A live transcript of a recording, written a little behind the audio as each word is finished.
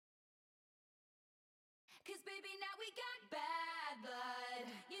'Cause baby, now we got bad blood.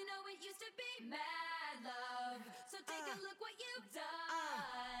 You know it used to be mad love. So take a look what you've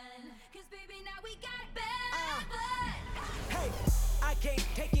done. 'Cause baby, now we got bad blood. Hey, I can't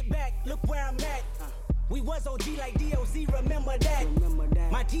take it back. Look where I'm at. We was OG like DOC, remember that.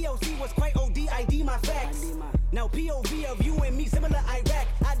 My TOC was quite OD, ID my facts. Now POV of you and me, similar Iraq.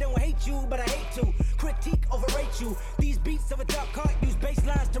 I don't hate you, but I hate to critique, overrate you. These beats of a drop cart use bass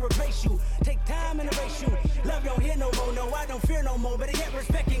lines to replace you. Take time and erase you. Love don't hear no more, no, I don't fear no more. But yet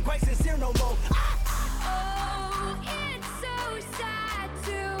respect ain't quite sincere no more. Oh, it's so sad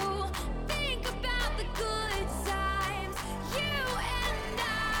to think about the good times, you and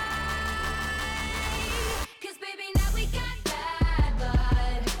I. 'Cause baby, now we got bad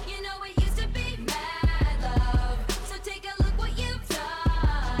blood. You know it used to be mad love. So take a look what you've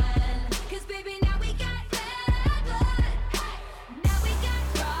done. 'Cause baby, now we got bad blood. Now we got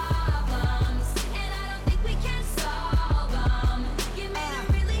problems, and I don't think we can solve them. You made a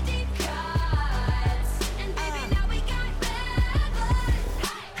really deep cut, and baby, now we got bad blood.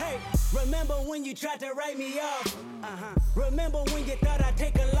 Hey, remember when you tried to write me off? Remember when you thought I'd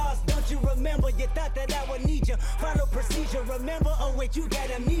take a loss? Don't you remember? You thought that I would need you. Follow procedure. Remember? Oh wait, you got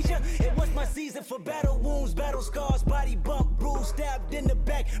amnesia. It was my season for battle wounds, battle scars, body bump, bruise, stabbed in the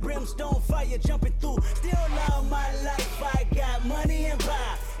back, brimstone fire jumping through. Still love my life. I got money and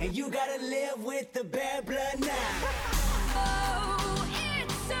power, and you gotta live with the bad blood now. Oh,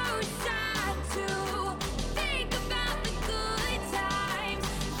 it's so sad to think about the good times,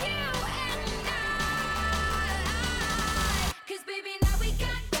 you and I. 'Cause baby, now we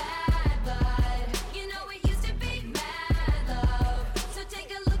got bad blood. You know it used to be mad love. So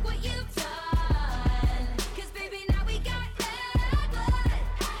take a look what you've done. 'Cause baby, now we got bad blood.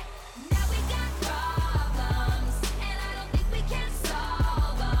 Now we got problems, and I don't think we can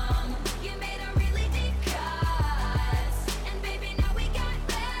solve them. You made a really deep cut, and baby, now we got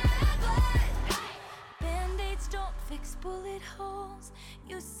bad blood. Band-aids don't fix bullet holes.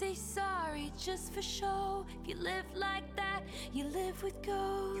 You say sorry just for show. If you live like that, you live with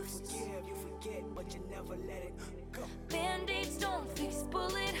ghosts. You forget, but you never let it go. Band-aids don't fix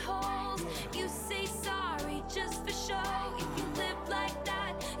bullet holes. You say sorry just for show. If you live like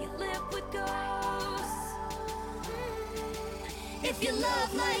that, you live with ghosts. If you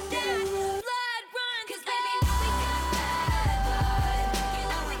love like that, blood runs. 'Cause baby, now we got bad blood. You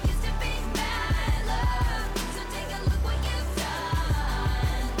know it used to be mad love. So take a look what you've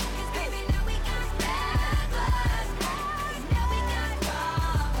done. 'Cause baby, now we got bad blood. Now we got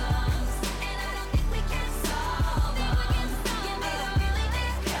problems, and I don't think we can solve them. You made a really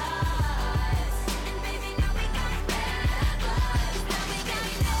deep cut, and baby, now we got bad blood. Now we got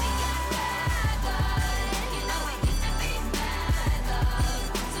bad blood. You know it used to be mad love.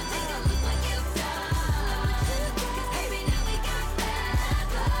 So take a look what you've done. 'Cause baby, now we got bad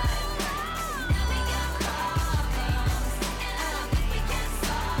blood. Now we got problems, and I don't think we can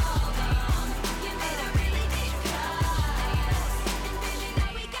solve them. You made a really deep cut, and baby,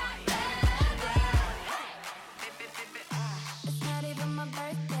 now we got bad blood. It's not even my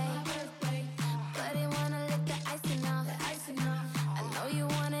birthday, but he wanna lick the icing off. I know you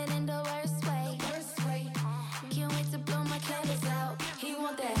want it in the worst way. Can't wait to blow my candles out. He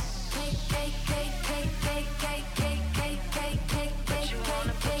want that cake, cake, cake, cake, cake, cake, cake, cake, cake, cake,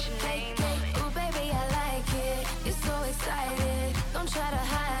 cake, cake, cake, cake. Ooh, baby, I like it. You're so excited. Don't try to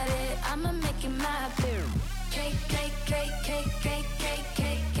hide it. I'ma make it my boo. Cake, cake, cake, cake, cake, cake,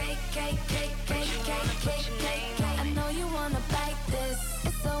 cake, cake, cake, cake, cake, cake, cake, cake. I know you wanna bite this.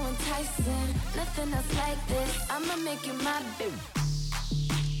 It's so enticing. Nothing else like this. I'ma make it my boo.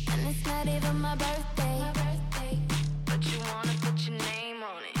 And it's not even my birthday. But you wanna put your name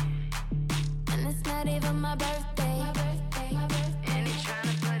on it. And it's not even my birthday. And he's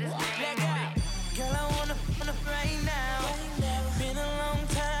tryna put his name on it. Girl, I wanna right now. Been a long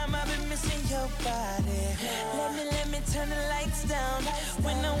time, I've been missing your body. Let me turn the lights down.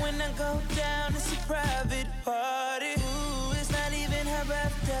 When I go down, it's a private party. Ooh, it's not even her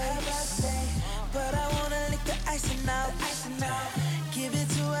birthday. But I wanna lick the icing out. Give it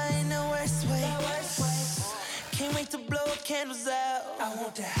to her in the worst way. Can't wait to blow her candles out. I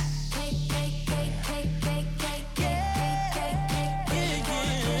want that. Cake, cake, cake, cake, cake, cake, cake, cake, cake, cake,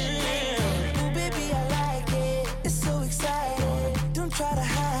 cake. Ooh, baby, I like it. It's so exciting. Don't try to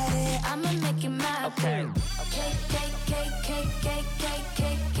hide it. I'ma make it my Okay. Cake, cake, cake, cake, cake, cake,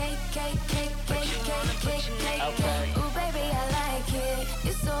 cake, cake, cake, cake, cake, cake, cake, cake. Okay. Ooh, baby, I like it.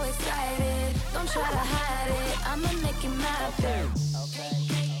 You're so excited. Don't try to hide it. I'ma make it my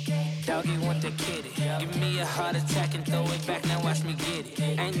Doggy want that kitty. Give me a heart attack and throw it back. Now watch me get it.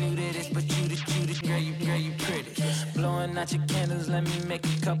 Ain't new to this, but you the girl, you out your candles, let me make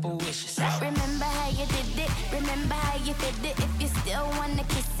a couple wishes. Remember how you did it, remember how you did it. If you still wanna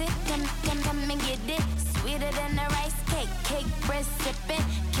kiss it, come and get it. Sweeter than a rice cake, cake bread sipping.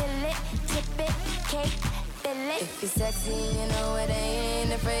 Kill it, tip it, cake, fill it. If you're sexy, you know it,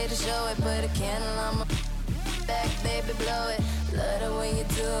 ain't afraid to show it. Put a candle on my back, baby, blow it. Love it when you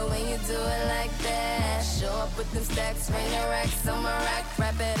do it like that. Show up with them stacks, rain the racks on my rack.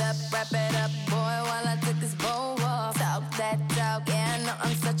 Wrap it up, boy, while I took this bow off. Talk that talk, yeah, I know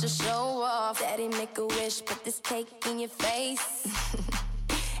I'm such a show off. Daddy, make a wish, put this cake in your face.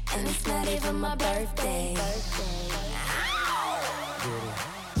 And it's not even my birthday.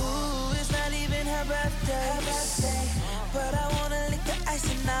 Ooh, it's not even her birthday. But I wanna lick the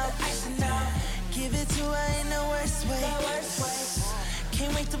icing out. Give it to her in the worst way.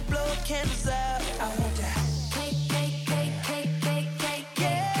 Can't wait to blow candles out. I want that. Cake, cake, cake, cake, cake, cake,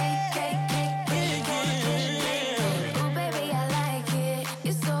 cake, cake, cake, cake, cake. Ooh, baby, I like it.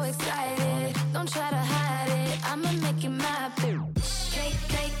 You're so excited. Don't try to hide it. I'ma make it my bitch. Cake,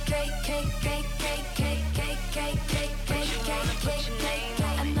 cake, cake, cake, cake, cake, cake, cake, cake, cake, cake, cake, cake,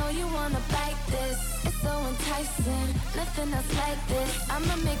 cake. I know you wanna bite this. It's so enticing. Nothing else like this.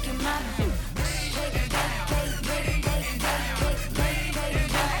 I'ma make it my bitch. Cake, cake, cake, cake, cake, cake, cake, cake, cake, cake, cake.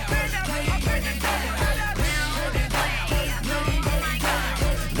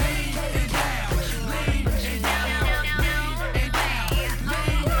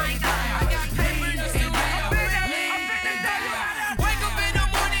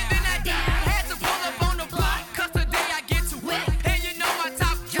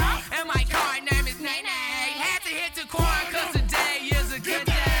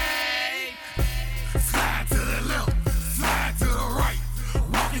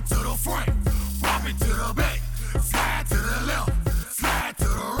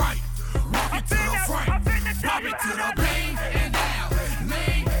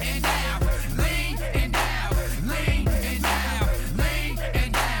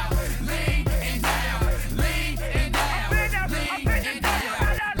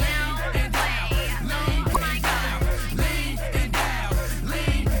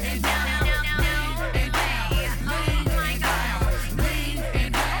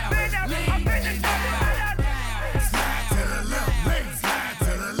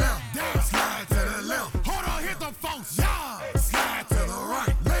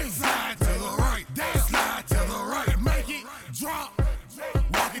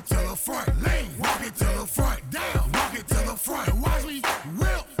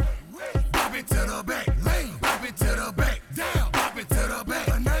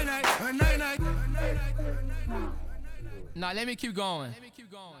 Nah, let me keep going.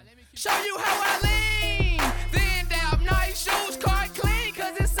 Show you how I lean. Then down, nice shoes, car clean,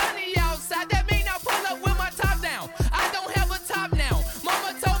 cause it's sunny outside. That mean I pull up with my top down. I don't have a top now.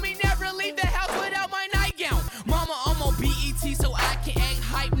 Mama told me never leave the house without my nightgown. Mama, I'm on BET so I can act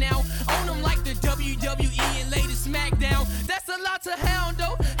hype now. On them like the WWE and latest SmackDown. That's a lot to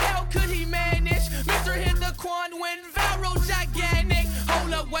handle. How could he manage? Mr. Hit the Quan went viral, gigantic.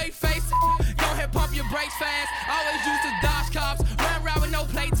 Hold up, wait, face. Go ahead, pump your brakes fast. Always used to dodge cops, run around with no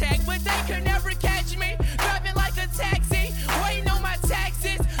play tag, but they could never catch me. Driving like a taxi, waiting on my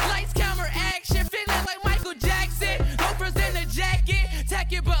taxes. Lights, camera, action, feeling like Michael Jackson. Loafers in the jacket,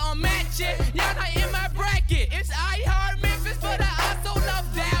 tack it but unmatch it. Y'all not in my bracket. It's I Heart Memphis, but I also love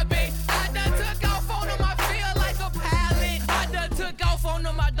dabbing. I done took off on them, I feel like a pallet. I done took off on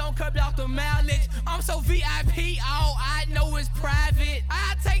them, I don't cut out the mileage. I'm so VIP, all I know is private.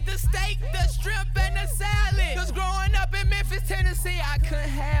 I take the steak, the strip, and the salad. Cause growing up in Memphis, Tennessee, I couldn't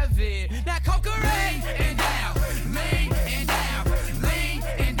have it. Now conquer lean and down, lean and down, lean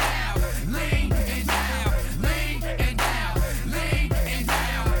and down, lean and down, lean and down, lean and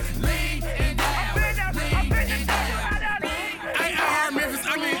down, lean and down, lean and down. Hey, I heard Memphis, I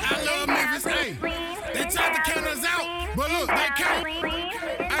love Memphis, hey. They tried the candles out, but look, they can't.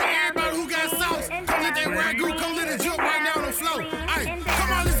 Hey, everybody who got sauce, come let that ragu, come let it jump right now on the floor. Hey,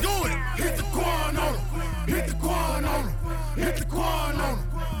 come on, let's do it. Hit the Quan on them, hit the Quan on them, hit the Quan on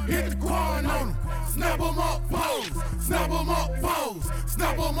them, hit the Quan on them. Snap them up, pose, snap them up, pose,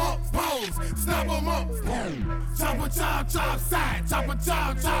 snap them up, pose, snap them up, pose. Chop a chop, chop side, chop a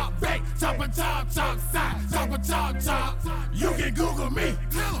chop, chop back, chop a chop, chop side, chop a chop, chop. You can Google me,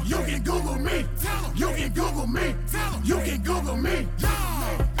 you can Google me, you can Google me, you can Google me.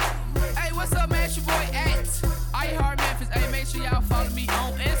 Hey, what's up, man? It's your boy at I Heart Memphis. Hey, make sure y'all follow me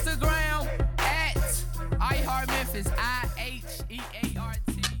on Instagram at I Heart Memphis. IHEART.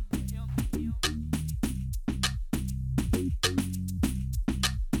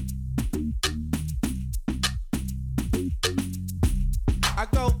 I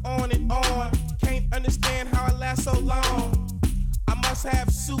go on and on. Can't understand how I last so long. I must have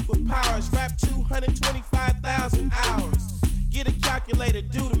superpowers. Rap 225,000 hours. Get a calculator,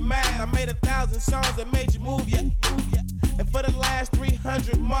 do the math. I made 1,000 songs that made you move, yeah. And for the last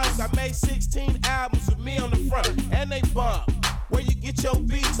 300 months, I made 16 albums with me on the front, and they bump. Where you get your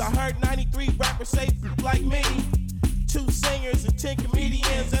beats? I heard 93 rappers say like me. 2 singers and 10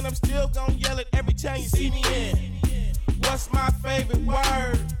 comedians, and I'm still gonna yell it every time you see me in. What's my favorite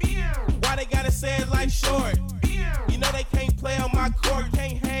word? Why they gotta say it like short? You know they can't play on my court,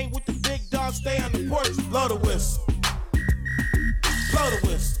 can't hang with the big dogs, stay on the porch. Blow the whistle. Blow the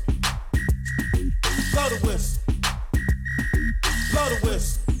whistle. Blow the whistle. Blow the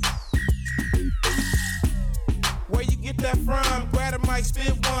whistle. Where you get that from? Grab a mic,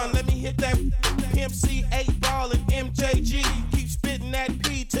 spit one. Let me hit that Pimp C, 8 Ball, and MJG. Keep spitting that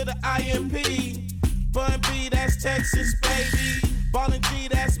P to the IMP. Bun B, that's Texas, baby. Ballin' G,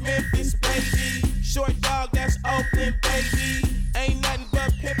 that's Memphis, baby. Short Dog, that's Oakland, baby. Ain't nothing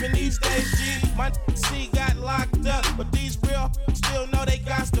but pimpin' these days, G. My C got locked up, but these real still know they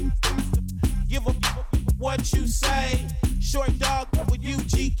got to give a what you say. Short Dog with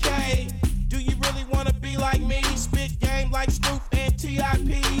UGK. Do you really wanna be like me? Spit game like Snoop and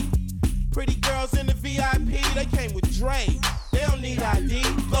T.I.P. Pretty girls in the VIP, they came with Dre. They don't need ID.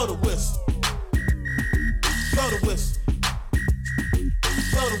 Blow the whistle. Blow the whistle.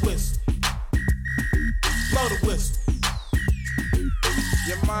 Blow the whistle. Blow the whistle.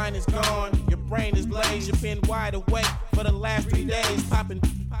 Your mind is gone, your brain is blazed. You've been wide awake for the last 3 days. Popping,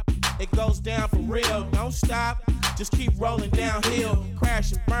 it goes down for real. Don't stop, just keep rolling downhill.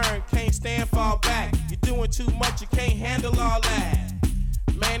 Crash and burn, can't stand, fall back. You're doing too much, you can't handle all that.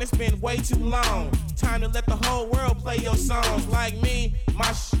 Man, it's been way too long. Time to let the whole world play your songs. Like me,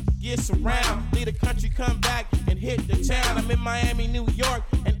 my gets around. Leave the country, come back and hit the town. I'm in Miami, New York,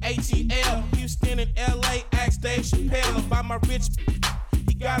 and ATL. Houston and LA, ask Dave Chappelle about my rich.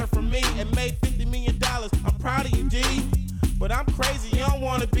 He got it from me and made $50 million. I'm proud of you, D. But I'm crazy, you don't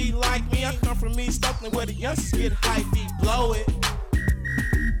wanna be like me. I come from East Oakland where the youngsters get hypey. Blow it.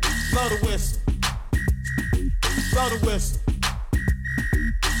 Blow the whistle. Blow the whistle.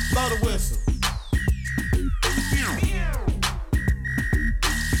 Blow the whistle.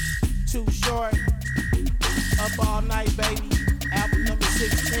 Too short. Up all night, baby. Album number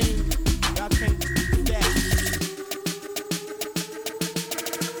 16. Y'all can't do that.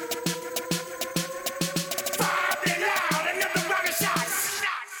 Fire it loud, another rocket shot.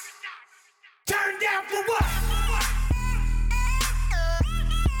 Turn down for what?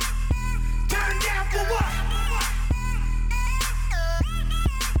 Turn down for what?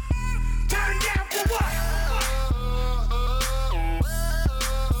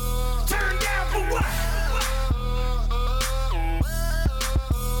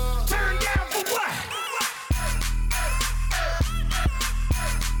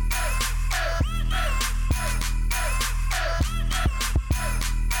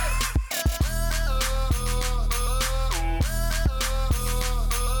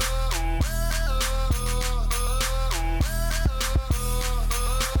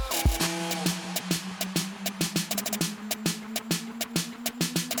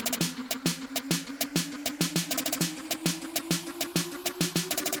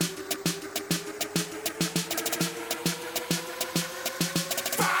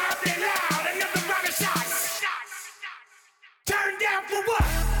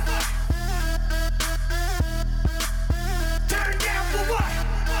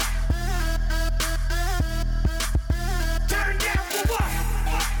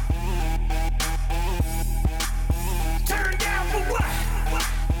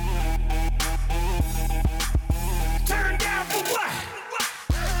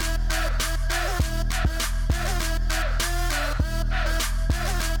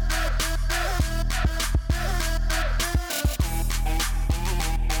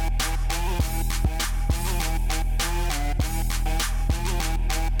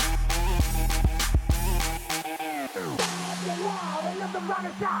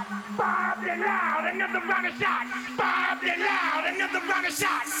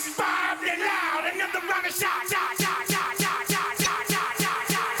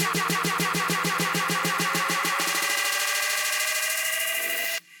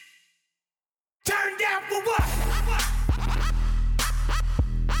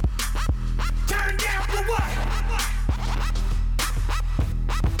 Turn down for what?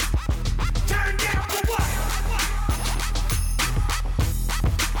 Turn down for what?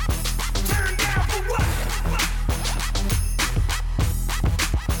 Turn down for what?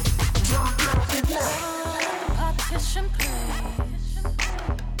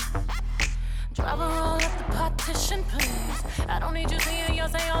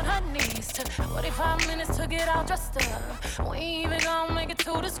 45 minutes to get all dressed up. We ain't even gonna make it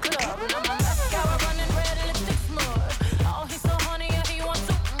to this club. Now my mascara running red, lipstick smudge. Oh, he's so horny, yeah, he wants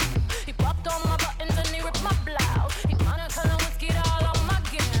to. He popped on my buttons and he ripped my blouse. He Monica whiskey all on my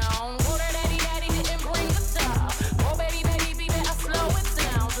gown. Oh, that daddy didn't bring the top. Oh, baby, I slow it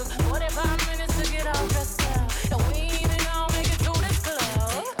down. Just 45 minutes to get all dressed up. And we ain't even gonna make it to this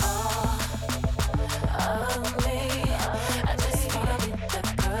club. Take all of me. I just wanna be the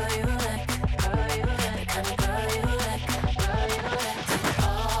girl you like. The kind of girl you like. Take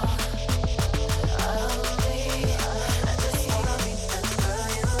all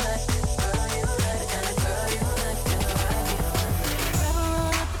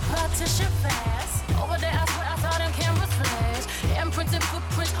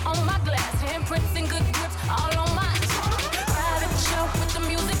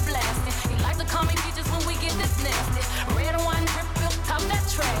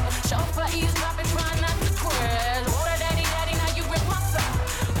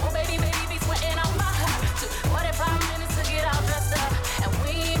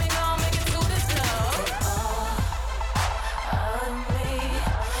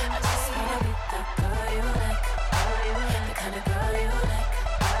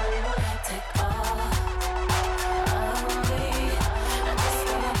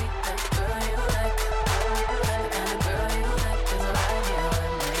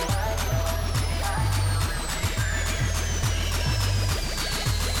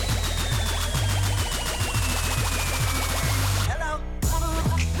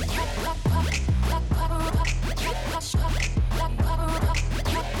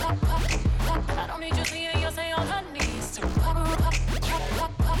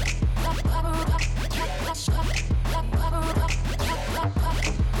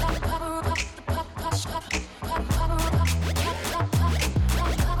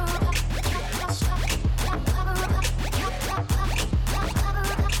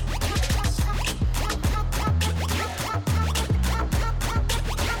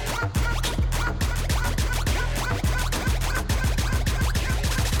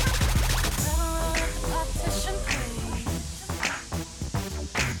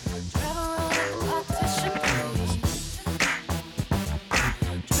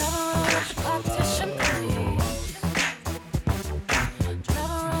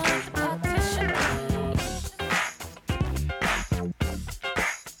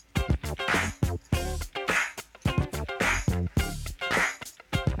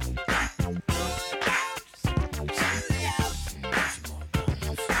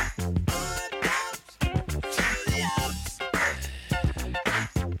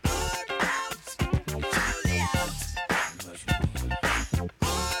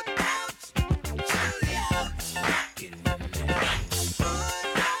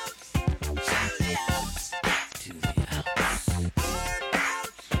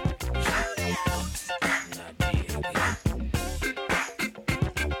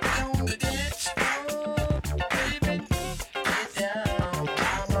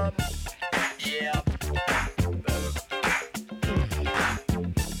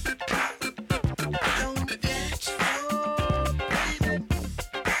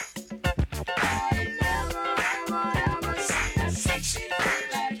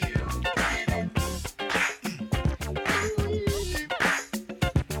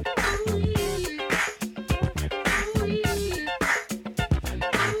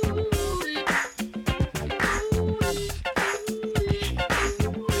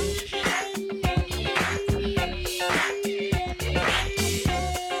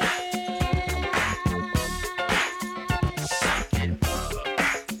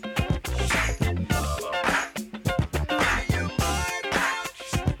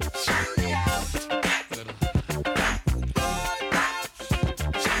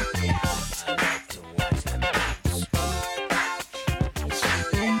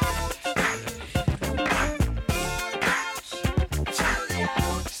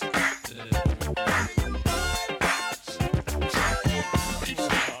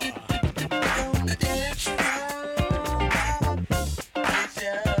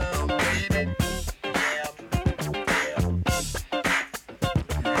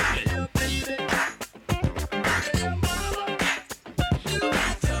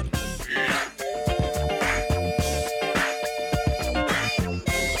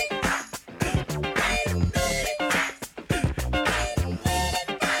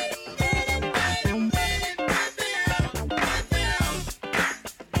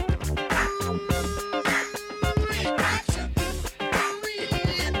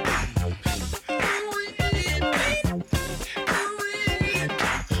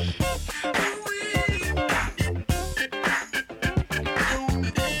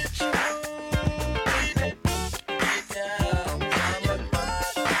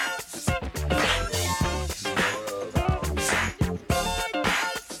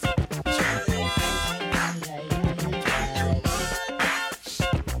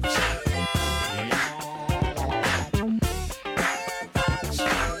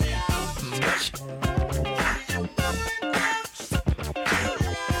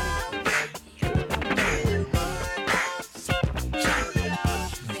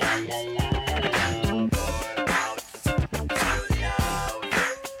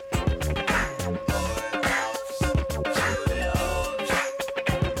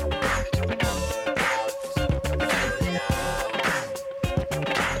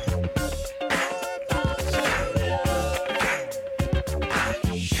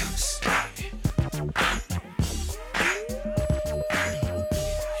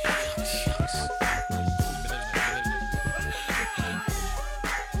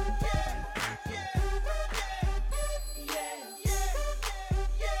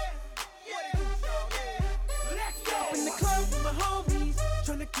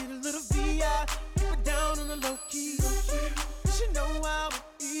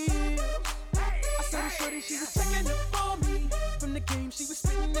she was checking up on me. From the game she was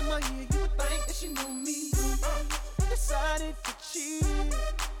spitting in my ear, you would think that she knew me. Decided to cheat.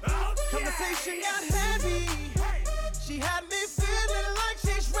 Conversation got heavy. She had me feeling like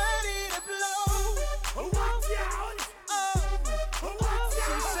she's ready to blow. Watch out!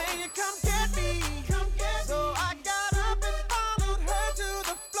 She's saying, come get me. So I got up and followed her to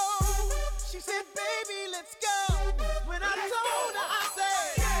the floor. She said, baby, let's go. When I told her, I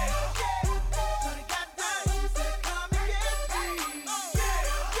said, Shorty got down, she said, come and get me.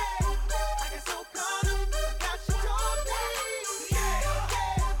 I got so caught up, forgot she told me.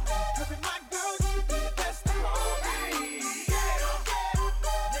 Cause with my girl, you could be the best of all me.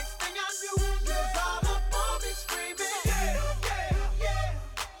 Next thing I knew, she was all up on me screaming.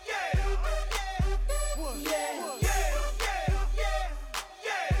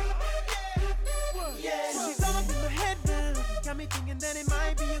 She's all up in my head now. Got me thinking that it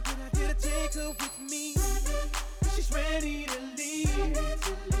might be a good idea to take her with me. She's ready to leave.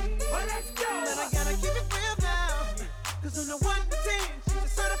 Well, let's go. But I gotta keep it real now. Cause on the 1 to 10, she's a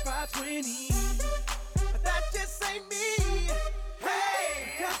certified 20. But that just ain't me.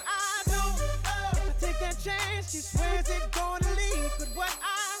 Hey, cause I know if I take that chance, she swears it's gonna leave. But what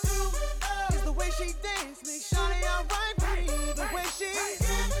I do is the way she dance makes Shawty alright with me. The way she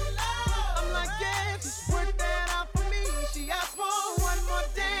I'm like, yeah, just work that out for me. She asked for one more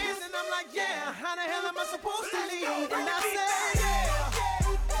dance, and I'm like, yeah, how the hell am I supposed to leave? And I said,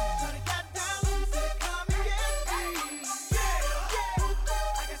 Shawty got down, she said, come and get me.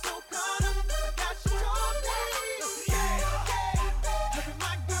 I got so caught up, forgot she told me. Having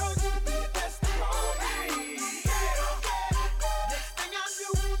my girl, you could be the best of all me. Next thing I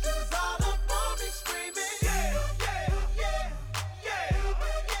knew, she was all up on me screaming.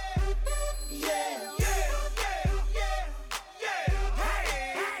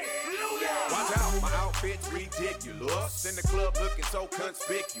 Watch out, my outfit's ridiculous. In the club looking so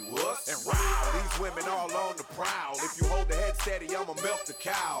conspicuous. And wow, these women all on the prowl. If you hold the head steady, I'ma milk the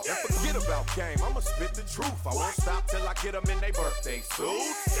cow. And forget about game, I'ma spit the truth. I won't stop till I get them in their birthday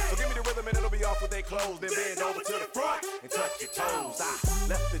suits. So give me the rhythm and it'll be off with their clothes. Then bend over to the front and touch your toes. I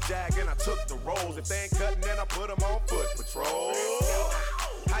left the jag and I took the rolls. If they ain't cutting, then I put them on foot patrol.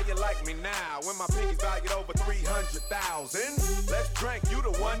 How you like me now when my pinky's valued over 300,000? Let's drink, you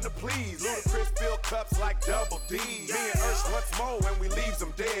the one to please. Ludacris fill cups like Double D. Me and Ursh once more when we leaves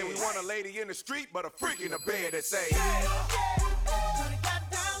them dead. We want a lady in the street, but a freak in the bed that say, Shawty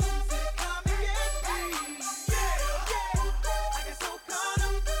got down, she said, come and get me. I got so caught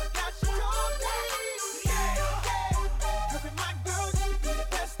up, forgot she told me. Cause with my girl, you could be the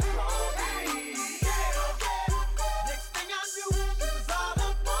best of all me. Next thing I knew, she was all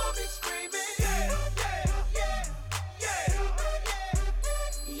up on me screaming.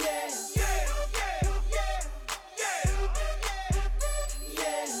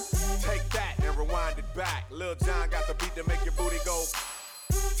 take that and rewind it back. Lil Jon got the beat to make your booty go.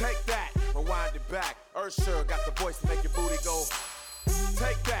 Take that, rewind it back. Usher got the voice to make your booty go.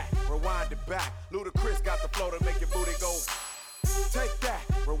 Take that, rewind it back. Ludacris got the flow to make your booty go. Take that,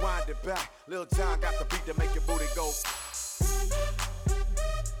 rewind it back. Lil Jon got the beat to make your booty go.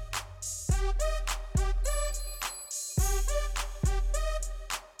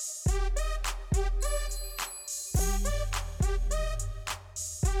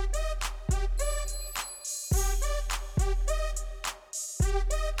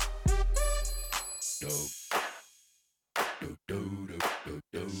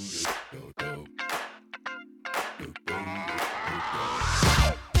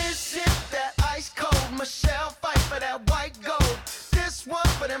 This is that ice cold Michelle fight for that white gold. This one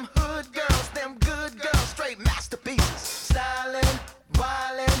for them hood girls, them good girls, straight masterpieces. Stylin',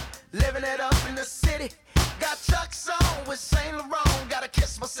 wildin', living it up in the city. Got Chuck's on with Saint Laurent. Gotta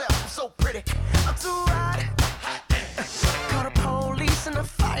kiss myself, I'm so pretty. I'm too hot. Call the police and the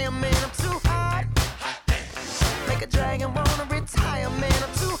fireman. I'm too hot. Make a dragon wanna retire, man.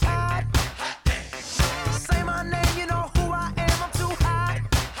 I'm too hot. Say my name, you know who I am. I'm too hot.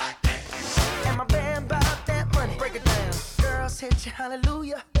 And my band bout that money. Break it down. Girls hit you,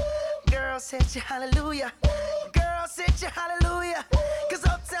 hallelujah. Girls hit you, hallelujah. Girls hit you, hallelujah. Cause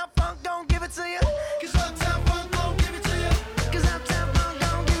Uptown Funk don't give it to you. Cause Uptown Funk don't give it to you. Cause Uptown Funk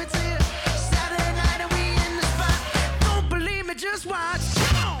don't give it to you. Saturday night and we in the spot. Don't believe me, just watch.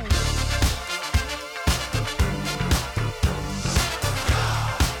 Come on.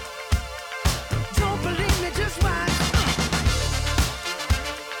 Don't believe me, just watch.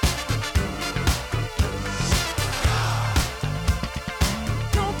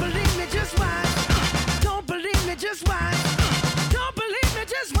 Don't believe me, just watch. Don't believe me, just watch. Don't believe me,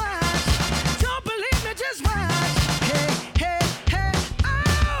 just watch. Don't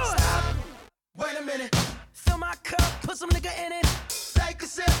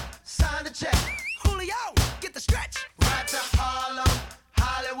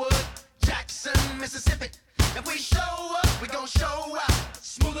Mississippi. If we show up, we gon' show out.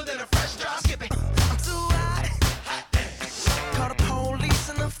 Smoother than a fresh drop skipping. I'm too hot. Call the police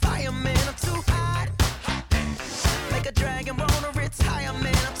and the fireman. I'm too hot. Make a dragon wanna retire,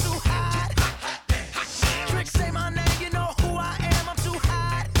 man. I'm too hot. Trick say my name, you know who I am. I'm too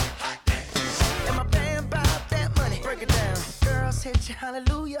hot. And my band bought that money. Break it down. Girls hit you,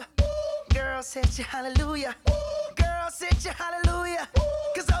 hallelujah. Girls hit you, hallelujah. Girls hit you, hallelujah.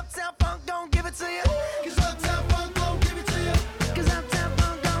 Cause Uptown Funk don't give it to you. Cause Uptown Funk don't give it to you. Cause Uptown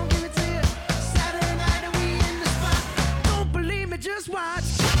Funk don't give it to you. Saturday night and we in the spot. Don't believe me, just watch.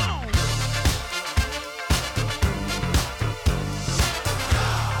 Come on.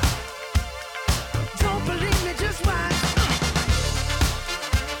 Don't believe me, just watch.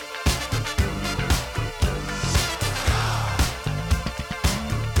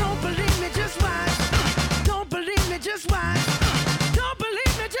 Don't believe me, just watch. Don't believe me, just watch. Don't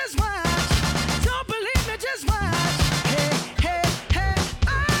believe me, just watch. Don't believe me, just watch. Hey, hey, hey,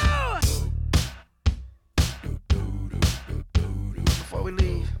 oh! Before we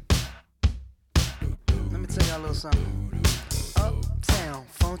leave, let me tell y'all a little something. Uptown,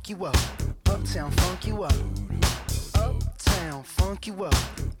 funk you up. Uptown, funk you up. Uptown, funk you up.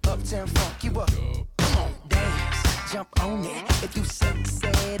 Uptown, funk you up. Come on, dance, jump on it. If you sexed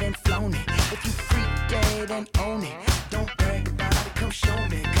and flown it. If you freak dead and own it. Don't brag about it, come show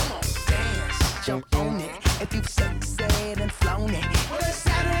me. Come on, dance, jump on it. If you sexed and flown it. Well, it's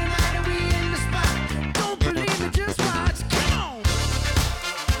Saturday night and we in the spot. Don't believe me, just watch. Come on.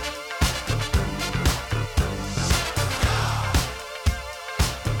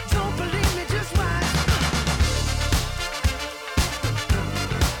 Don't believe me, just watch.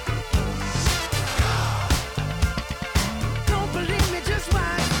 Don't believe me, just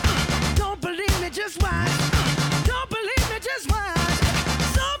watch. Don't believe me, just watch. Don't believe me, just watch.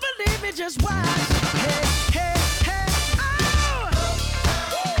 Don't believe me, just watch. Hey, hey, hey, oh!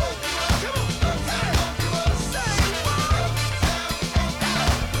 Come on, say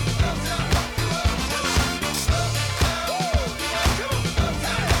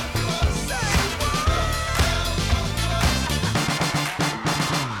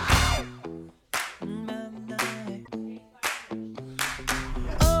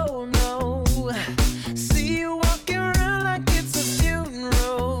oh no, see you walking around like it's a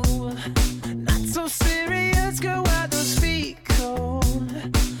funeral. Not so serious, girl, why those feet cold?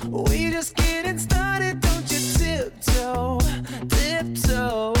 We just getting started, don't you tiptoe,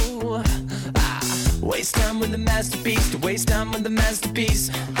 tiptoe. Waste time with the masterpiece, to waste time with the masterpiece.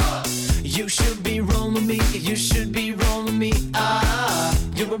 You should be rolling me, you should be rolling me.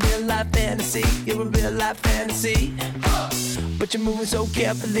 You're a real life fantasy, you're a real life fantasy. But you're moving so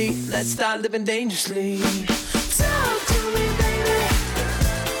carefully, let's start living dangerously. Talk to me, baby.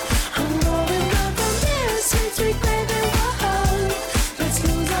 I'm going up from this sweet, sweet baby. Whoa. Let's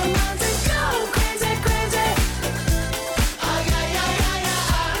lose our minds and go crazy, crazy. Ay, ay, ay, ay,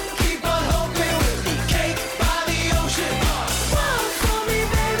 ay. Keep on hoping we'll be cake by the ocean. Walk for me,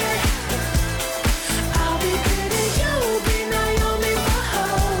 baby. I'll be pretty, you'll be Naomi.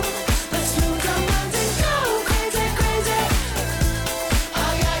 Whoa. Let's lose our minds and go crazy, crazy.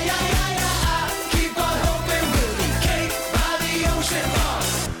 Ay, ay, ay, ay, ay. Keep on hoping we'll be cake by the ocean.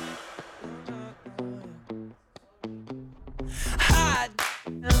 Hot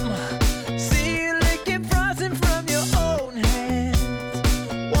damn. See you licking frosting from your own hands.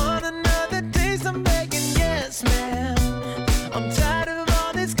 Want another taste? I'm begging, yes, ma'am. I'm tired of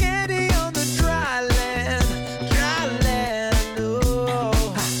all this candy on the dry land, dry land.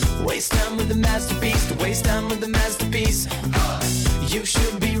 Oh, waste time with the masterpiece, to waste time with the masterpiece. You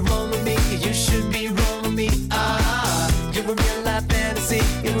should be rolling me, you should be rolling me. You're a real life fantasy,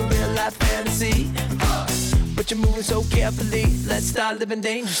 you're a real life fantasy. But you're moving so carefully, let's start living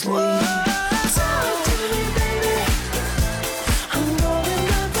dangerously. Talk to me, baby. I'm going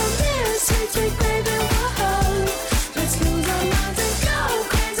up from this sweet, sweet baby. Whoa. Let's lose our minds and go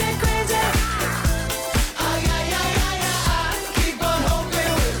crazy, crazy. Ay, ay, ay, ay, ay. Keep on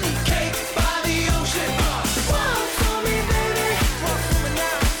hoping we'll be cake by the ocean. Walk for me, baby. Walk for me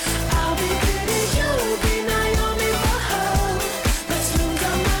now. I'll be pretty, you'll be Naomi. Whoa. Let's lose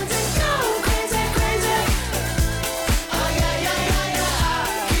our minds and go crazy, crazy. Ay, ay, ay, ay, ay.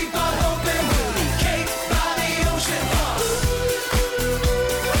 Keep on hoping we'll be cake by the ocean.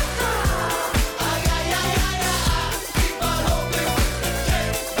 Ay, ay,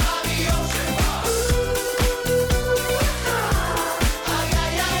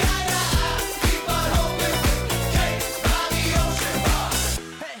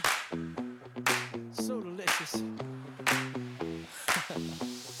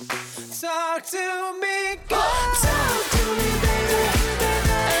 Talk to me, God. Talk to me, baby.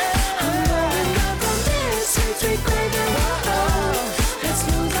 I'm moving up from this sweet, sweet gravy. Let's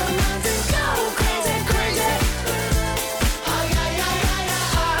lose our minds and go crazy, crazy.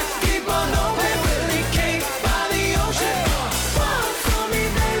 Keep on hoping we'll be cake by the ocean. Walk for me,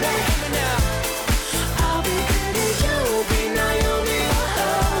 baby. I'll be Betty, you'll be Naomi.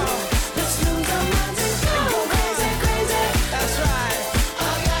 Let's lose our minds and go crazy, crazy. That's right.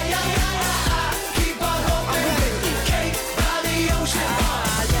 Keep on hoping we'll be cake by the ocean.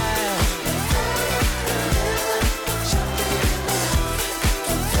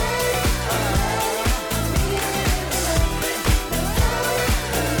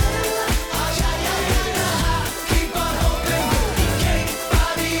 Keep on hoping we'll be cake by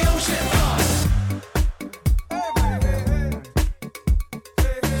the ocean.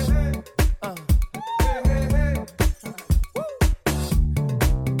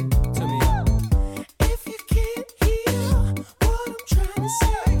 If you can't hear what I'm trying to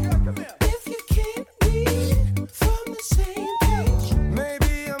say, if you can't read from the same page,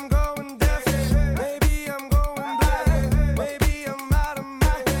 maybe I'm going deaf, maybe I'm going blind, maybe I'm out of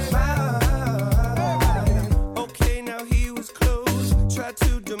my mind. Okay, now he was close, tried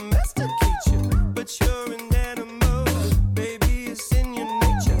to domesticate you, but you're an animal, baby, it's in your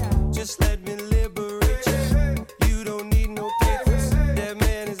nature. Just let me liberate you. You don't need no papers. That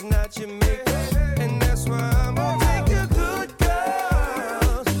man is not your maker, and that's why I'm gonna take you good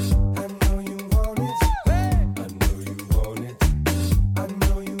girl. I know you want it. I know you want it. I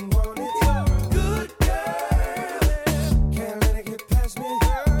know you want it. Good girl. Can't let it get past me.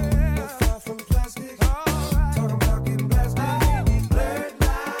 You're far from plastic. Talking about getting blasted. Blurred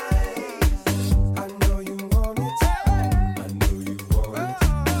lines. I know you want it. I know you want it.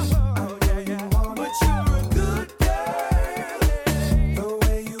 I know you want it. But you're a good girl. The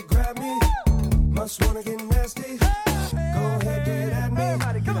way you grab me, must wanna get nasty. Go ahead, get at me.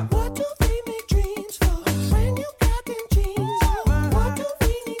 What do we make dreams for when you got them jeans on? What do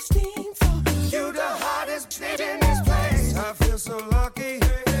we need steam for? You the hottest bitch in this place. I feel so lucky.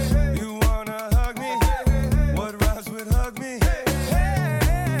 You wanna hug me? What rhymes with hug me?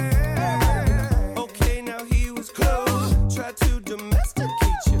 Okay, now he was close. Tried to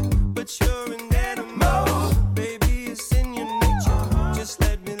domesticate you, but you're an animal. Baby, it's in your nature. Just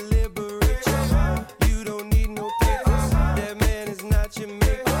let me liberate you. You don't need no papers. That man is not your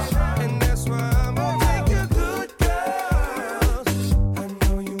maker, and that's why I'm gonna take you good girl. I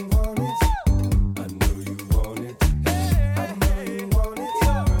know you want it. I know you want it. I know you want it.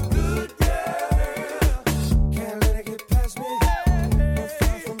 Good girl. Can't let it get past me. You're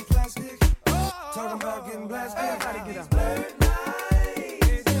far from plastic. Talking about getting blasted. Blurred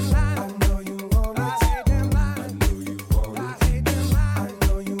lines. I know you want it. I know you want it. I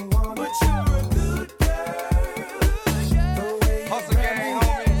know you want it. But you're a good girl. The way you Hustle grab gang, me,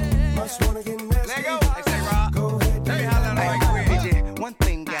 homie. must wanna get nasty. Let go. Hey, say Rob. Go ahead, Let me holler at him right quick. DJ, one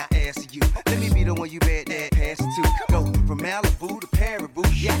thing I ask you. Let me be the one you bad that pass it to. Go from Malibu to Paribu.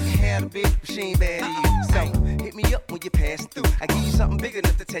 Yeah, I can have a bitch, but she ain't bad to you. So hit me up when you pass through. I give you something big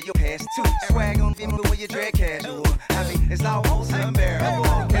enough to tell your past too. Swag on me when you drag casual. I mean, it's almost unbearable.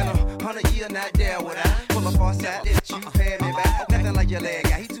 In 100 years, not there would I pull up on side that you pay me back. Nothing like your leg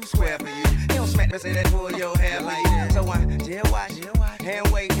guy, he too square for you. He don't smack me, say that pull your hair like that. So I jail watch, hand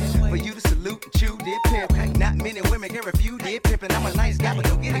waiting for you to salute and chew, did pimp. Not many women can refuse, did pimpin'. I'm a nice guy, but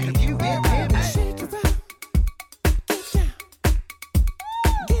don't get it confused, did pimp. Shake around, get down,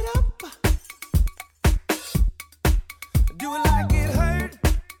 get up. Do it like it hurt,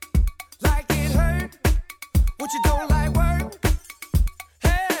 like it hurt. What you don't like work?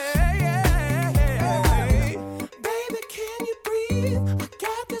 Hey, baby, can you breathe? I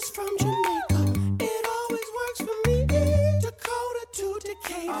got this from Jamaica. It always works for me. Dakota to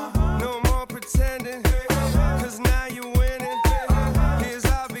Decatur. No more pretending, 'cause now you're winning. Here's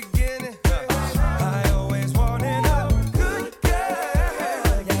our beginning. I always wanted a good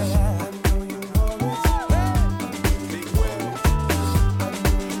girl. Yeah, I know you want it. Big win. I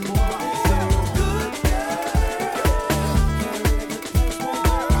know you want it. Good girl.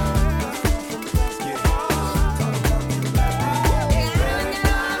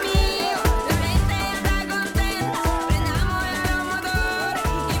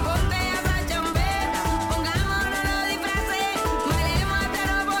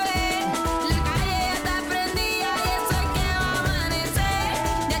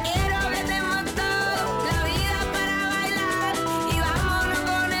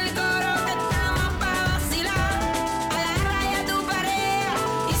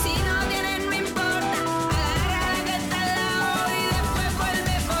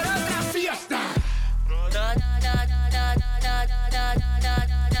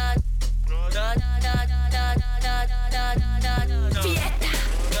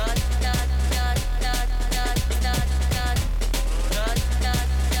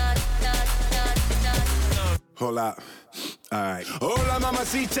 Hold up. Alright. Hola,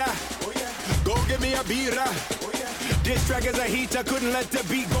 mamacita. Go get me a birra. This track is a heater. Couldn't let the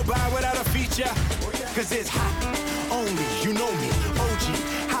beat go by without a feature. Cause it's hot. Only, you know me. OG.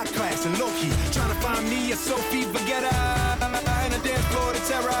 High class and low key. Tryna find me a Sophie Vergara. In a dance floor to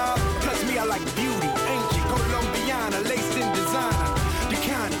terror. Plus me, I like beauty. Ancient. Colombiana. Laced in designer. The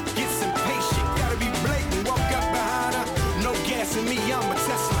kind of gets impatient. Gotta be blatant. Walk up behind her. No gas in me. I'm a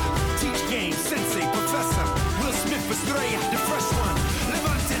Tesla. Teach game. Sensei. Professor. Will Smith. Estrella. The fresh one.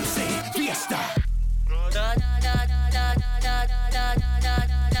 Levantense. Fiesta.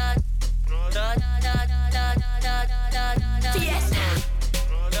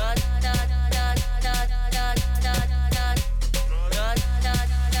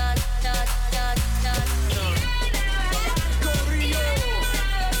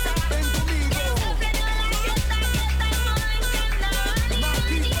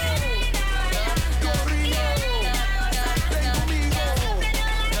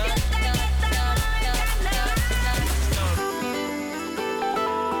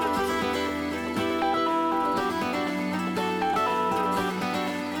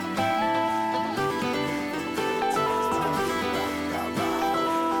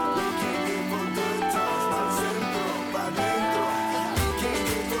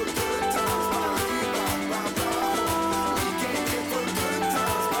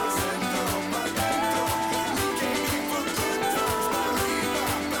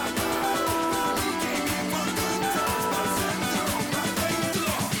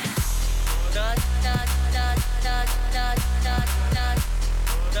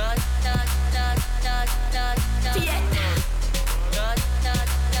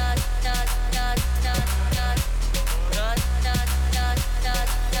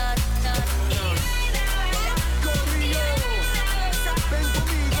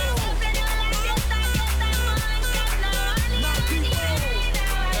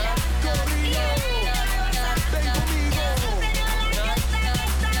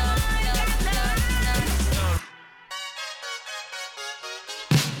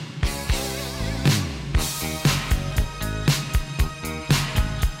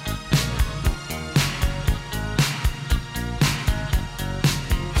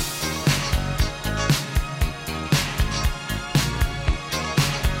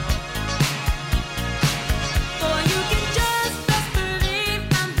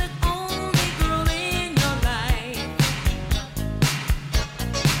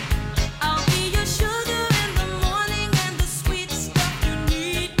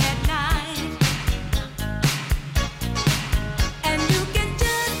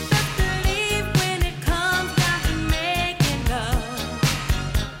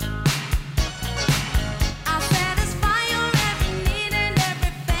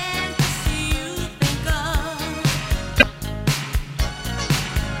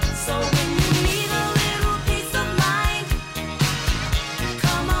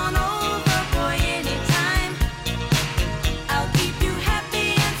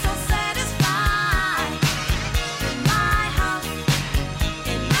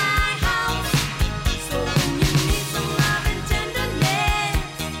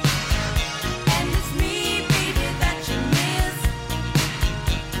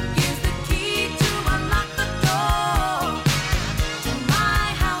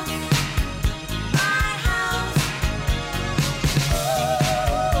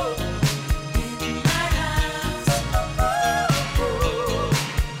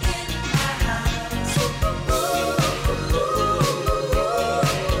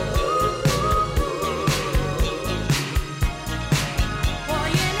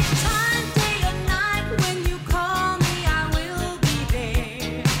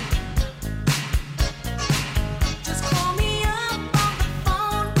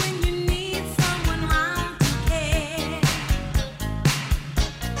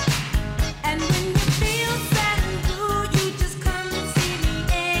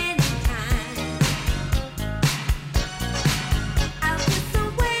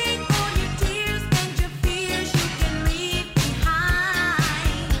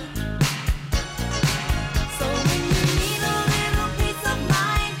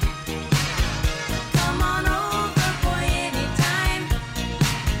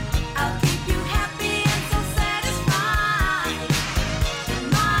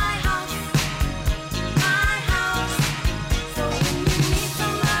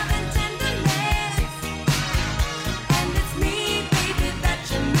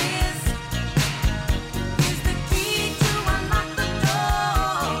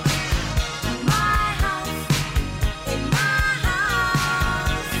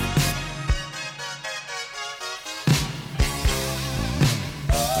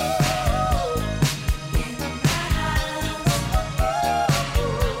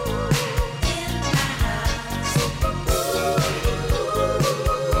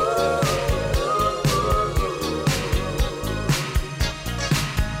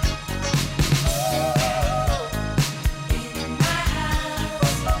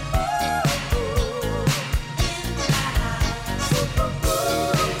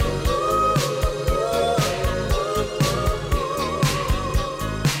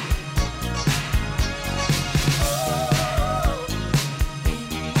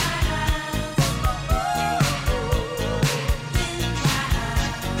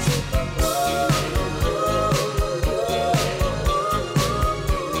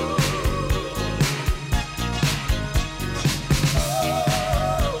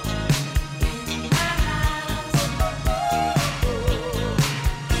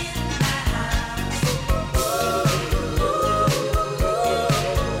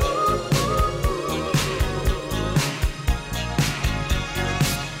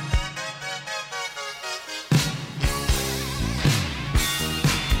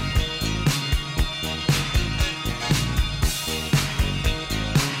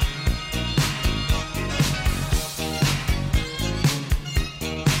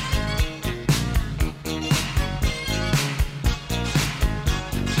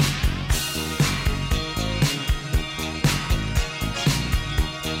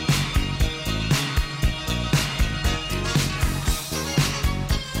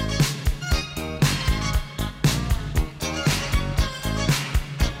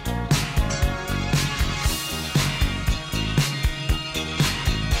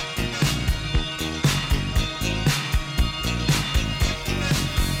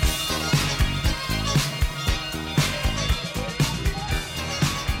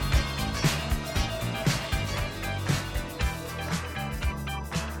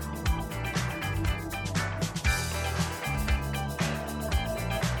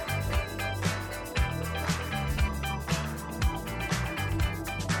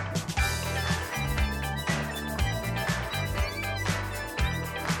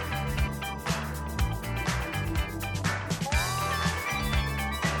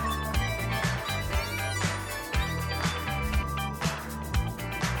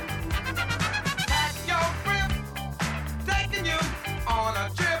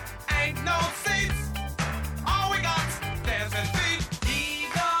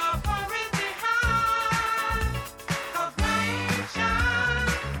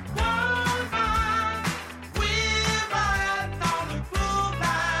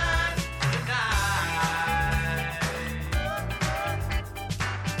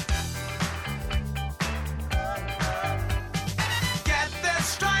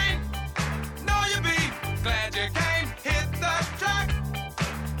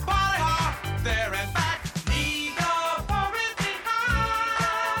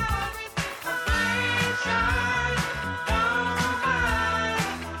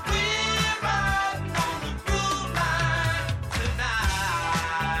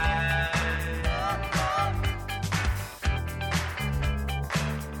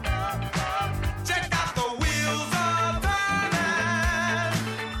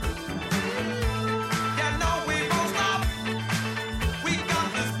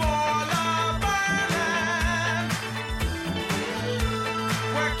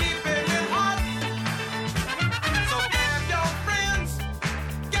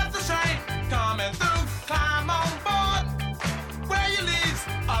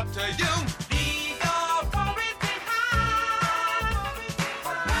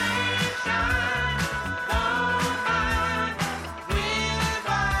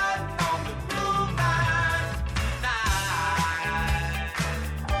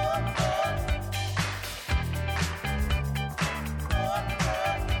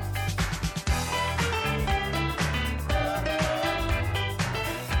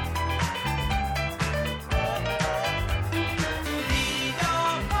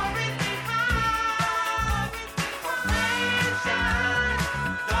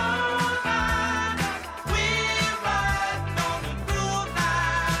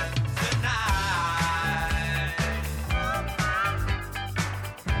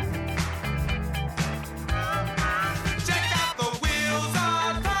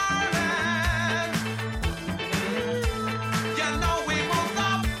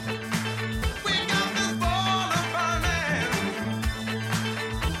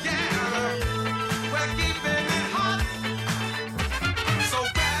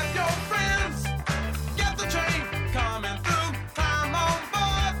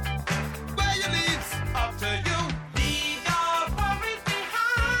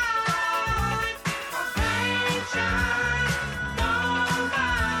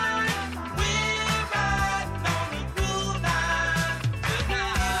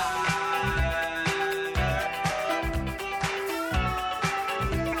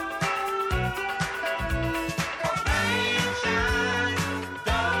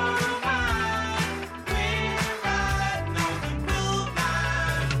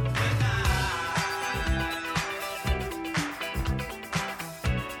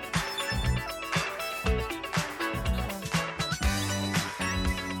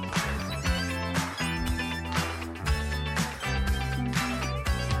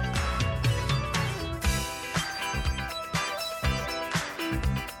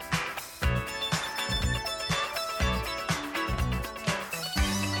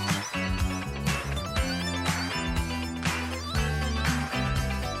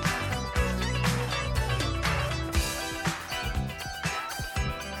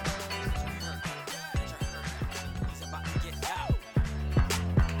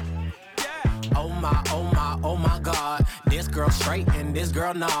 oh my God. This girl straight and this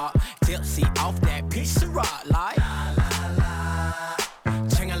girl not. Tipsy off that piece of rock, like.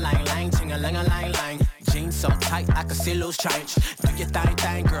 Ching-a-lang-lang, ching-a-lang-a-lang-lang. Jeans so tight I can see loose change. Do your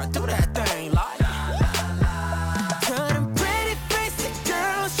thing, girl, do that thing, like. Turning pretty faced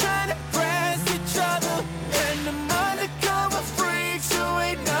girls trying to press each other, and the undercover freaks who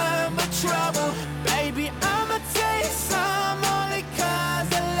ain't none but trouble. Baby, I'ma tell you some only 'cause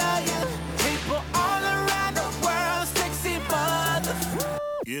I love you. People all around the world, sexy mother.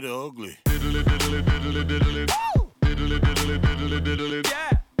 Get ugly.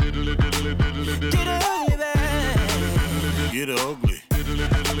 Yeah. Get ugly, man. Get ugly.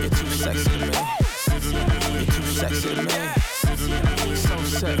 You're too sexy to me. You're too sexy to me. So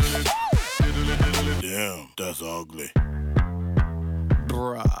sexy. Damn, that's ugly.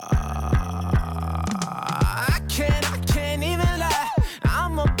 Bruh. I can't even lie.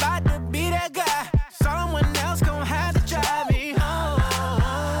 I'm about to be that guy. Someone else gon' have to drive me home.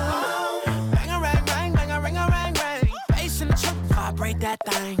 Bang a rang, rang, bang a ring a rang, rang. Bass in the truck, vibrate that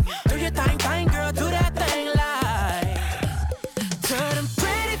thing. Do your thing, girl, do that thing like. Turn them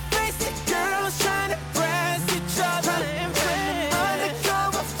pretty faced girls trying to press each other.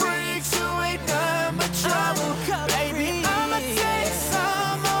 Undercover freaks who ain't none but trouble. Baby, I'ma tell you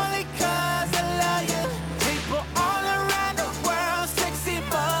some only 'cause I love you. People all around the world, sexy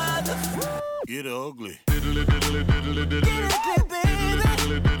mother. Get ugly. Get ugly, baby.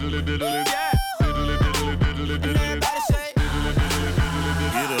 Yeah. And everybody say,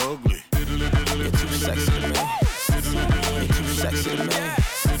 Get ugly. you're too sexy to me. You're too sexy to me.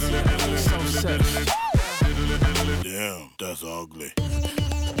 So sexy. Damn, that's ugly.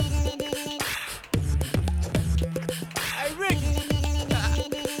 Hey, Ricky.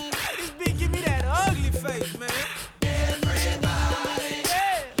 Hey, this beat give me that ugly face, man.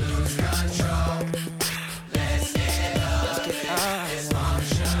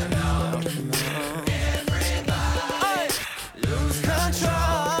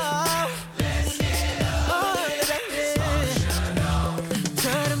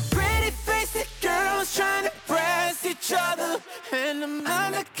 And them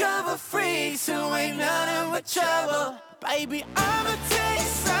undercover freaks who ain't nothing but trouble. Baby, I'ma tell you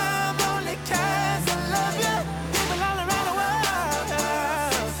some only 'cause I love you. People all around the world,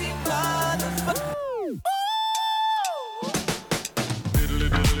 girl. Sexy motherfucker.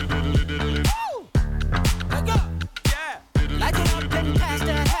 Let go. Yeah. Light it up, then pass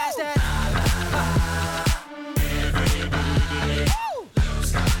that, pass that. Everybody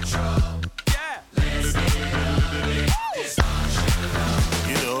lose control. Yeah. Let's get ugly. Dysfunctional.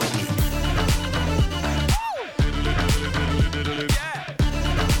 Get ugly.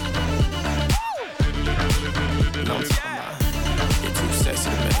 You're too sexy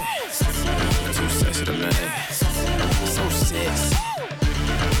to me. You're too sexy to me. So sexy.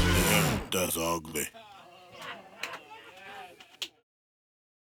 Damn, that's ugly.